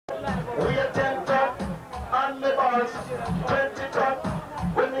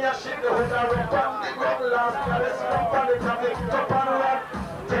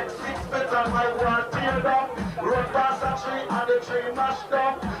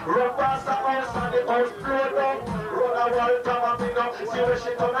house blow down. Run a wall, come and me now. See where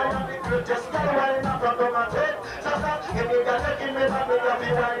she turn, I am the greatest girl wine up from my head. Sasa, if you got to give me that, me have to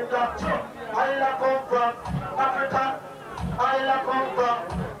wind up. I come from Africa. I come from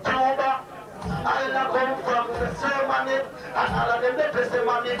Cuba. I come from the ceremony. And all of them, they play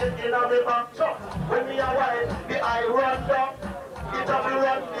ceremony in a me back. So, when me a wine, the eye run down. It have to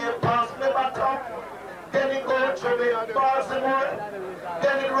run me past me back up. Then it go through me, Baltimore.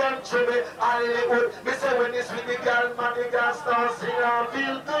 Then it run through me, Hollywood. Me say when it's with the girl, man, the girl start sing and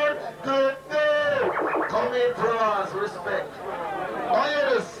feel good, good, good. Come in, bros, respect. Oh,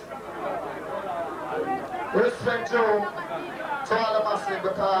 yes. Respect you to all the massive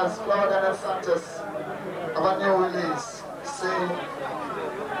because Florida and Santos have a new release. See,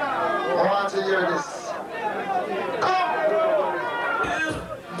 I want to hear this. Come!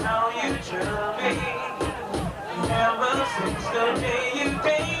 How you drew me. Ever since the day you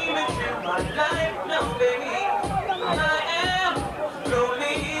came into my life, no baby, I am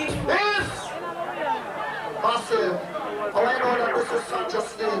lonely. Yes! Massive, I know that this is such a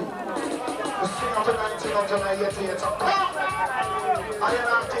thing. The sing of the 1988. Come! I am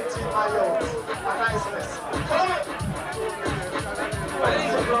not taking my own. A niceness. Come!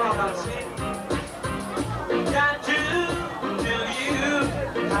 Praise the Lord, I sing. Got to tell you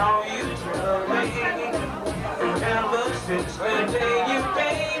how you drew me. Ever since the day you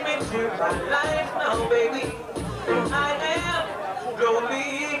came into my life, now baby, I am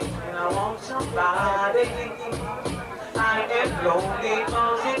lonely and I want somebody. I am lonely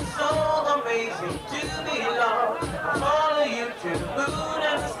cause it's so amazing to be loved. I follow you to the moon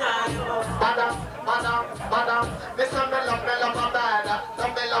and the sky above. Madam, listen, me love my bad.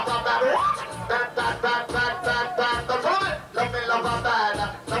 Love me love my bad. What? Bad. Love me love my bad.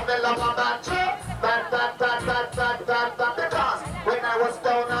 Love me love my bad. Bad. Because when I was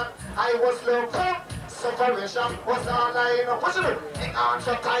down and I was low, separation was all I know. What you do? The arms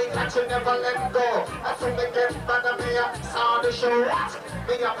are tight that you never let go. I think they get mad at me, I saw the show. What?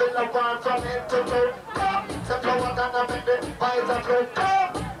 Me a feel the one from head to toe. Come, the flower gonna make the vibes a flow.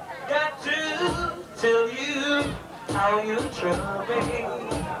 Come! Got to tell you how you trouble me.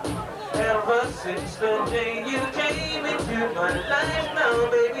 Ever since the day you came into my life, now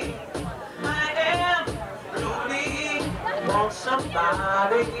baby, I am lonely, want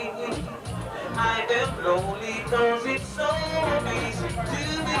somebody. I am lonely cause it's so amazing to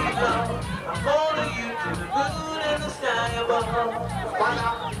be loved. I follow you to the moon and the sky above.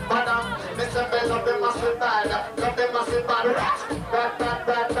 Madam, Mr. Bell, love them massive bad. Love them massive bad. Bad.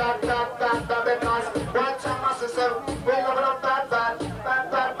 Because one time massive say, we love them bad.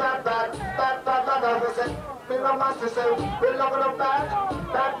 We love massive say, we love them bad.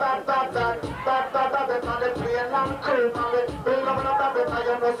 Because they play a long cool, man. We love them bad because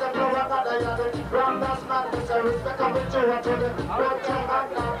you know say, blow another yard. Rounders man, we say, respect of the Jew and to the road to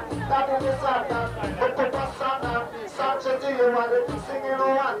Magna. That is the Satan, but put us on now. Sanchez, do you want it? Singing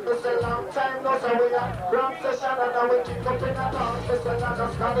one, it's a long time, no, so we are wrong session, and now we keep up in a dance. It's a lot of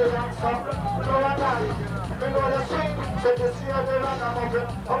study and stuff. No one died. We know the swing, so this year they run a movie.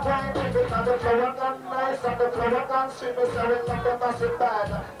 Up wine, baby, and the flower gun nice, and the flower gun sweet. We say, we love them massive bad,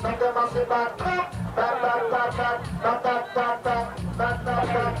 love them massive bad. Bad. Because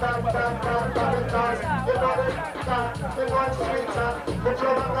you know the gun, we know it's sweet, and the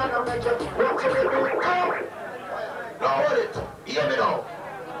flower gun make you rock to the beat. Come! Now hold it, hear me now.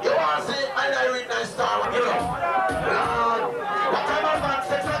 You want to see and I read my star, you know. Lord, what time of man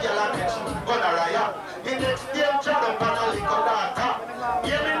sex a girl a bitch, gonna riot. The next day jump up on a little data.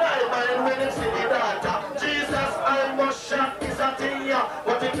 Hear me now, man, when you see the data. Jesus, I must shot is a thing, yeah.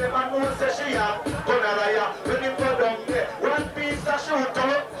 But if never know say she a gonna riot. When you put down there, one piece of shoot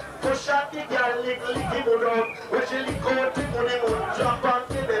out. Push out the girl, lick moon out. When she lick out the moon, jump on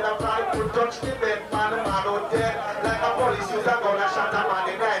the bed and fly, put touch the bed, man out there. Like a police use a gun and shot a man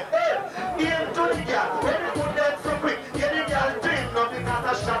in the head. Hey, into the girl, when you put that so quick, get the girl dream, not because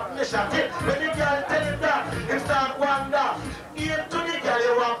I shot me shot it. When the girl tell him that, him start wonder. Into the girl,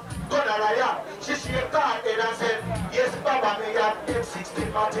 you want gonna riot. She shake her head and said, yes, Baba, me have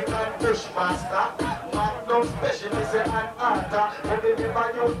M16 Matic and Bushmaster. Magnum specialist and hunter. When they never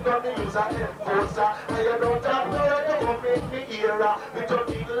use none, they use an enforcer. And you don't have no right to come in the era. With your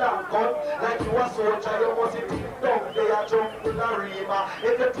big long gun, like you a soldier, you must sit down there and jump with a rima.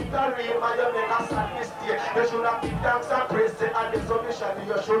 If you think a rima, you make a sad mistake. You should have been dance and praise it, and there's only shady.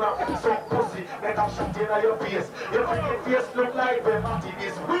 You should have been some pussy, make a shot in your face. Your freaking face look like when Matty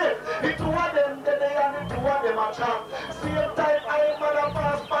is weird. The two of them, they and the two of them are champ. Same time, I'm gonna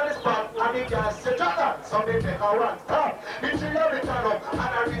pass by the spot, and the guys say, Jota, so they take a one stop. The three of it turn up,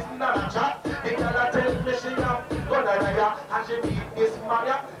 and a reason and a chat. The girl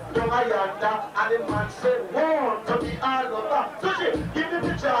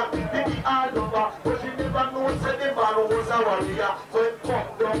fuck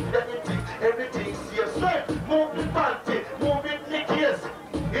down anything, everything safe. Straight, move the panty, move it in the case.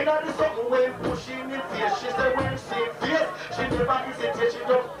 You know the something when pushing in face. She said when she face, she never hesitate. She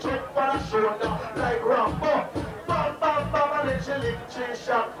just check for the shoulder like Rambo. Bam, bam, bam, and then she lick 3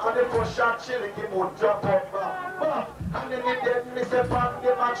 shots. And the 4th shot, she lick him out, drop up, bam, bam. And then he dead, me say, bam,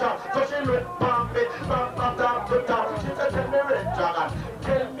 the match up. So she look, bam, me, bam, bam, down to top. She said, tell me, Red Dragon,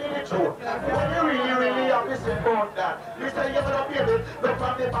 tell me the truth. When you really, really have to say about that. You say, you're gonna be able to look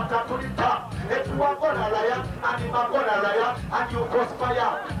from the bottom to the top. If you are gonna liar, and if I'm gonna liar, and you cross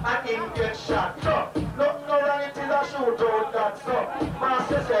fire, and him get shot. So, look, no wrong, it is a shootout, that so.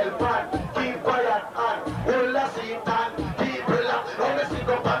 Master self, man, keep quiet, and hold the seat, and people are, when they sit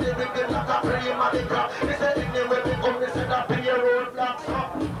up and they bring them like a pre-manica. They say, in the way they come, they say that be a roadblock, so.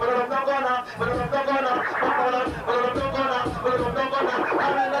 But I'm not gonna, I'm in the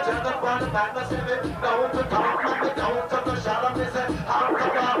jungle, for the back, I say, down to top, man, down to the shadow, they say, I'm the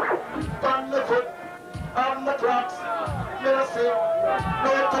back, on the foot, on the tracks, mercy,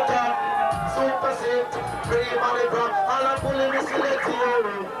 no to top, super safe, pre-manica, all I'm pulling is select you,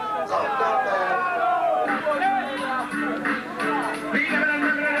 come down there.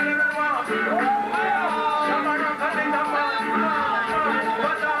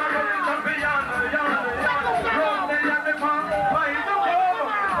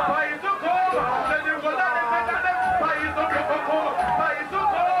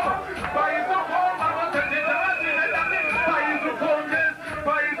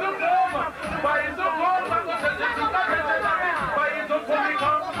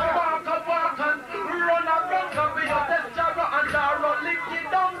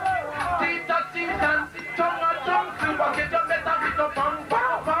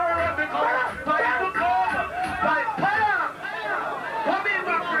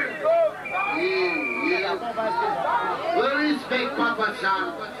 We respect Papa Sam,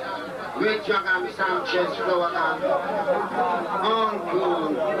 Red Dragon, Sanchez, Flower Gang, Uncle,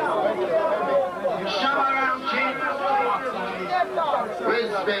 Shabaram King,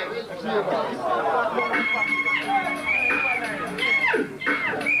 respect.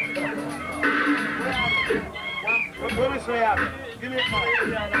 What is happening? Give me a mic.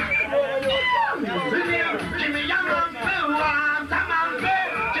 Give me your man, give me your man.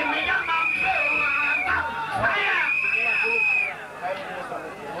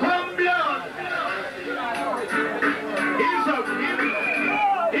 Come blood. He's up.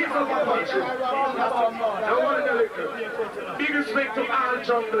 I want to liquor. Big respect to all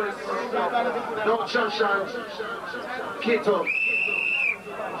junglers. No Chashan. Kito.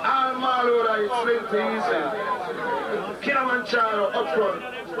 All Malura is Slim easy. Kilimanjaro up front.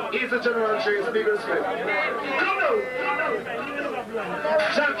 He's the general chase. Big respect. Come now.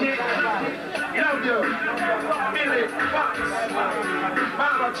 Jackie, love you. Billy, Fox,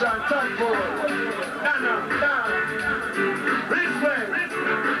 Mama Chan, Tanko, Nana, Dan, respect.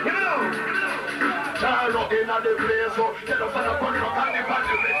 You know, Charo in the place, so get up on the front of the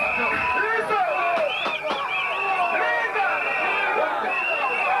body. Listen!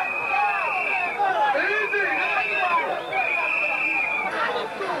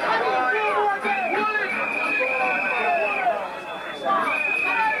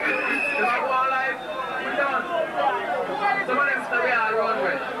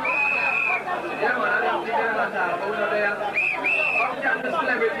 I'm the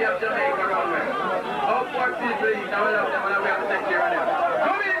celebrity of Jamaica around me. All poor people eat, I will love them and I will take care of them.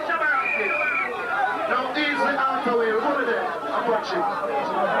 Come in, Shabaraki. Now easy out the way, what is it? I'm watching.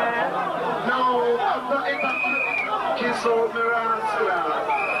 Now, after it, kiss out me Ransla.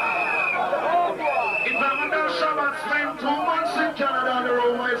 If I'm under Shabbat, spend 2 months in Canada and the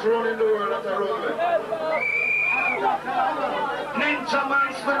Roma is running the world at the road. Ninja man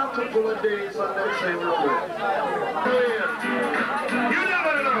spent a couple of days on that same road. You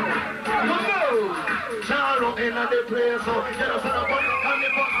never know. Charo in the place, so get us on a bun of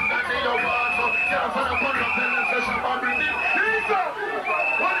carnival and the your water. Get us on a bun of session about the Ninja!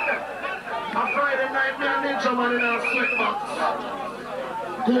 What is it? A Friday night, me and Ninja man in a sweatbox.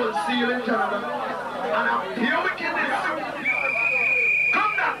 Gold seal in Canada. And I'm here wickedness.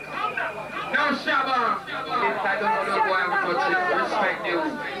 Come down. Now, Shabba, if I don't know why I'm touching, respect you.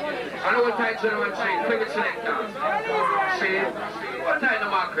 I know what time to do and say, quick select now. See, what time to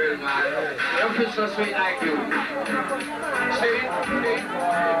mackerel, man? Your fish so sweet like you. See?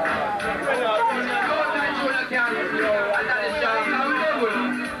 No time to the camera, and that is just how we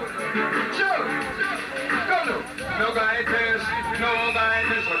live. Sure. Come on. No guy test, no guy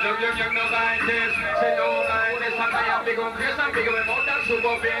test, so young no guy test. Say no guy test, and I have big on face and big on mouth and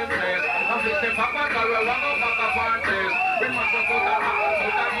super famous. I'm just a papa, I will walk up a contest.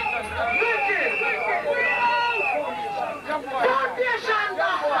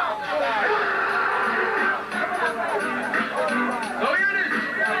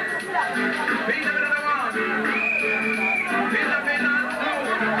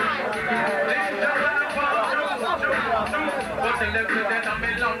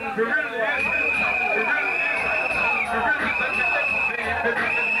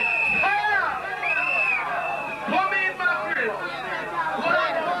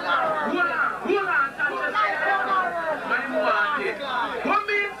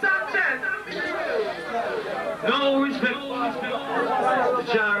 No respect.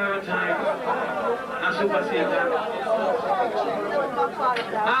 Gyro time. And Super Satan.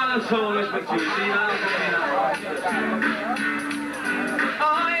 And so respect to you. See that?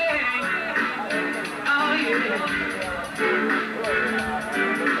 Oh yeah. Oh yeah.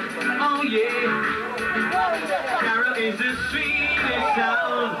 Oh yeah. Gyro is the sweetest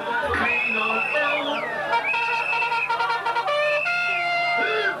sound. We know.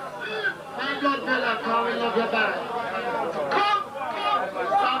 Blood Villa, how we love your band. Come!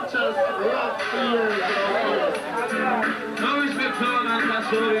 Sanchez, rock years. No respect for all that,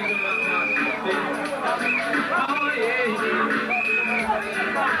 that's all we do. Oh yeah.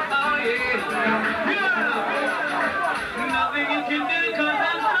 Oh yeah. Nothing you can do, cause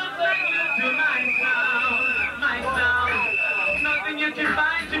I'm stuck like you to my sound. My sound. Nothing you can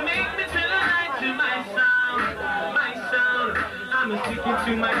find to make me feel alive to my sound. My sound. I'm sticking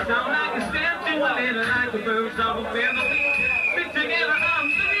to my sound like a stamp to a little like the birds of a feather. Stick together, I'm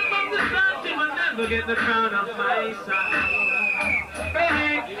singing from the start to will never get the crown of my sound.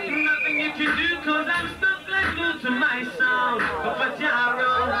 Hey, nothing you can do cause I'm stuck like glue to my sound. But Jaro,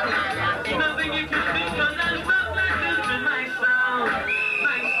 nothing you can do cause I'm stuck like glue to my sound.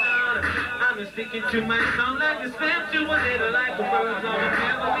 My sound, I'm sticking to my sound like a stamp to a little like the birds of a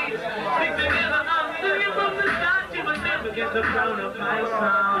feather. Stick together, I'm singing from the start. Never get the crown of my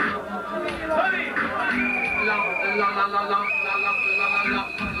sound. Honey! La la la la la la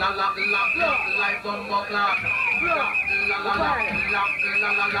la la la like bumbo clock. La la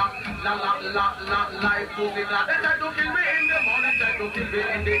la la like boogie clock. They try to kill me in the morning, try to kill me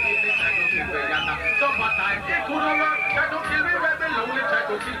in the evening, try to kill me at summertime. It couldn't work. Try to kill me when we're lonely, try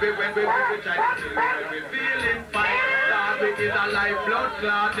to kill me when we're try to kill me when we're feeling fine. That it is a life blood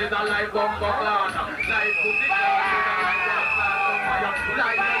clot, is a life bumbo clot. Life boogie clot.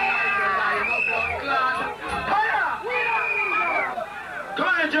 Come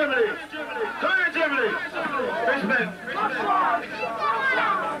on, Germany! Come on, Germany! Respect!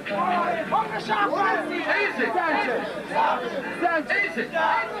 Easy! Easy!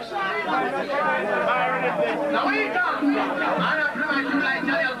 Now we come! I'm not trying to like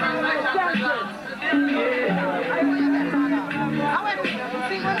tell you translation.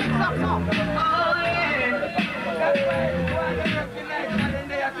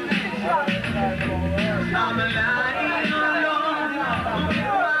 I'm lying alone with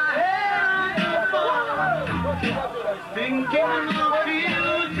my head on the floor, thinking of you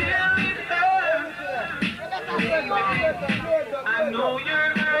till it hurts. I know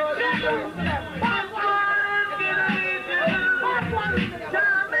you're hurting, but what can I do?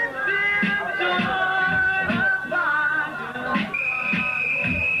 Time is too hard.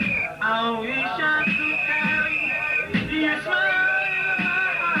 I wish I could carry your smile.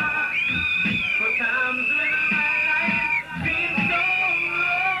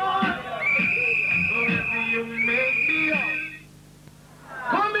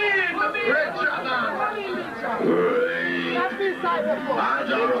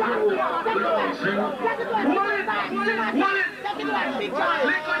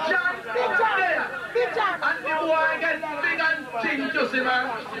 And the boy gets big and thing to see man.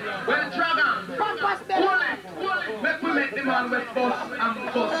 Well, Dragon, hold it. Make we make the man with bust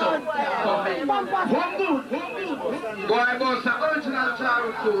and bust up. One good. Boy, boss, the original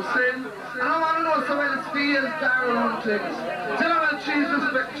Gyro crew, sing. And I want to know so when it's feels Gyro on things. Tell them that cheese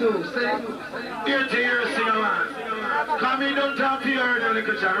respect too, sing. Ear to ear, sing along. Come in, don't talk to your ear,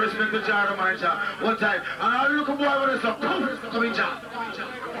 little child. Respect the Gyro, my child. One time. And I'll look a boy with us up. Come in, child.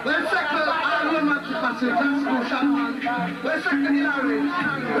 Well, second, I don't want to pass it. Let's go, Shaman. Well, second, Hillary.